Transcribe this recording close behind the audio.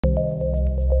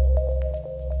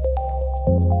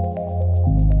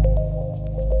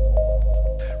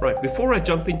Right, before I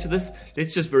jump into this,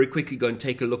 let's just very quickly go and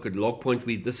take a look at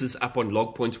Logpoint. This is up on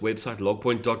Logpoint's website,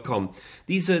 logpoint.com.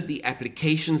 These are the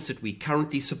applications that we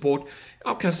currently support.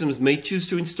 Our customers may choose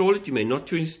to install it. You may not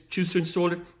choose to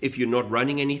install it. If you're not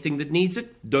running anything that needs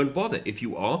it, don't bother. If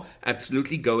you are,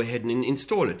 absolutely go ahead and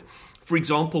install it. For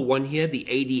example, one here, the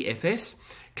ADFS.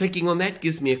 Clicking on that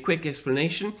gives me a quick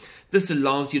explanation. This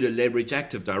allows you to leverage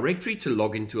Active Directory to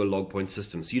log into a Logpoint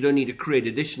system. So you don't need to create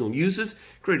additional users,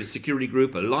 create a security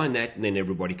group, align that, and then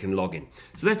everybody can log in.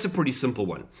 So that's a pretty simple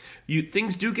one.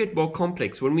 Things do get more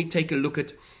complex. When we take a look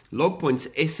at Logpoint's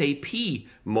SAP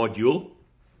module,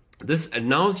 this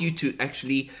allows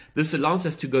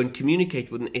us to go and communicate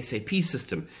with an SAP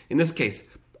system. In this case,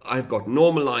 I've got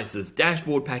normalizers,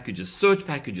 dashboard packages, search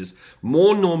packages,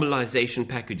 more normalization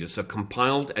packages, so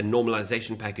compiled and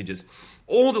normalization packages,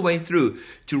 all the way through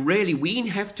to really, we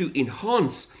have to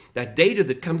enhance that data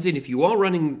that comes in. If you are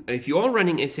running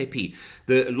SAP,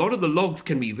 a lot of the logs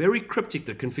can be very cryptic.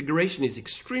 The configuration is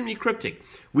extremely cryptic.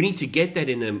 We need to get that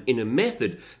in a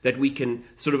method that we can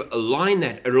sort of align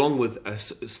that along with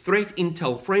threat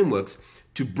intel frameworks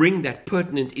to bring that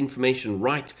pertinent information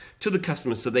right to the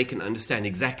customer so they can understand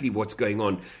exactly what's going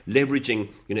on, leveraging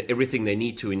everything they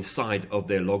need to inside of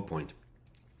their Logpoint.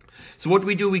 So what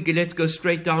we do, let's go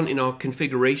straight down in our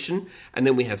configuration, and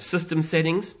then we have system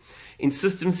settings. In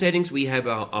system settings, we have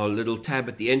our little tab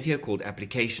at the end here called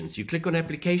applications. You click on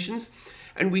applications,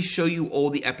 and we show you all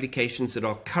the applications that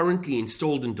are currently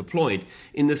installed and deployed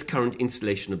in this current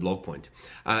installation of Logpoint.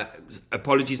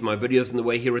 Apologies, my video's in the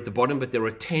way here at the bottom, but there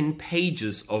are 10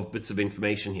 pages of bits of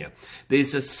information here.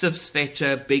 There's a CIFS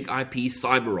fetcher, Big IP,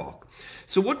 CyberArk.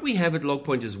 So what we have at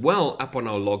Logpoint as well, up on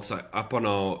our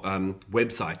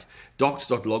website,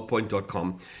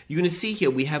 docs.logpoint.com, you're going to see here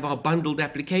we have our bundled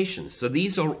applications. So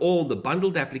these are all the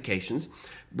bundled applications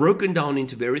broken down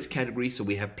into various categories. So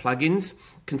we have plugins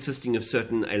consisting of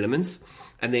certain elements,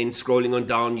 and then scrolling on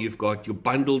down, you've got your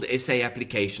bundled SA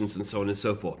applications and so on and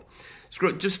so forth.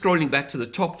 Just scrolling back to the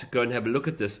top to go and have a look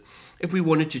at this. If we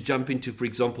wanted to jump into, for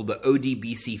example, the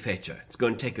ODBC fetcher, let's go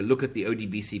and take a look at the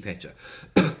ODBC fetcher.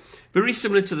 Very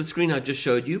similar to the screen I just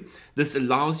showed you. This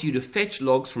allows you to fetch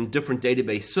logs from different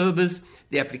database servers.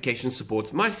 The application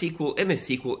supports MySQL, MS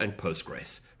SQL, and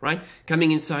Postgres. Right?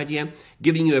 Coming inside here,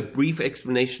 giving you a brief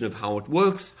explanation of how it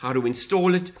works, how to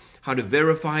install it, how to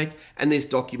verify it, and there's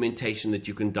documentation that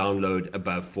you can download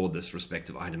above for this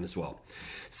respective item as well.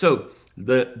 So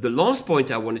the last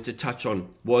point I wanted to touch on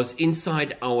was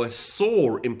inside our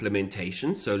SOAR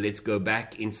implementation. So let's go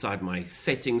back inside my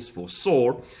settings for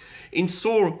SOAR. In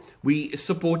SOAR, we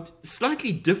support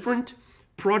slightly different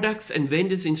products and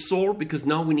vendors in SOAR because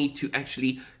now we need to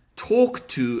actually talk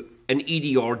to an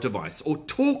EDR device or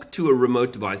talk to a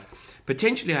remote device.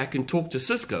 Potentially I can talk to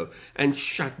Cisco and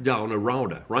shut down a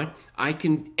router, right? I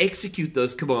can execute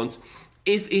those commands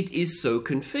if it is so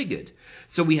configured.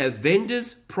 So we have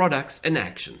vendors, products, and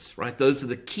actions, right? Those are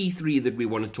the key three that we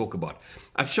want to talk about.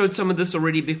 I've showed some of this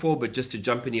already before, but just to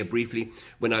jump in here briefly,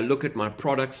 when I look at my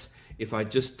products, if I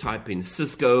just type in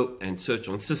Cisco and search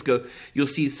on Cisco, you'll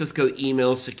see Cisco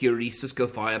Email Security, Cisco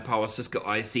Firepower, Cisco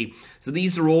IC. So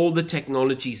these are all the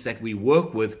technologies that we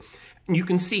work with. And you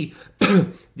can see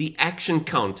the action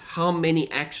count. How many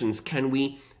actions can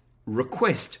we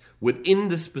request within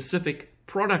the specific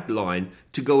product line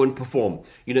to go and perform?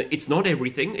 It's not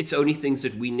everything. It's only things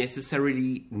that we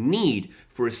necessarily need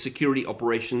for a security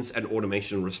operations and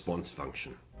automation response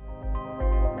function.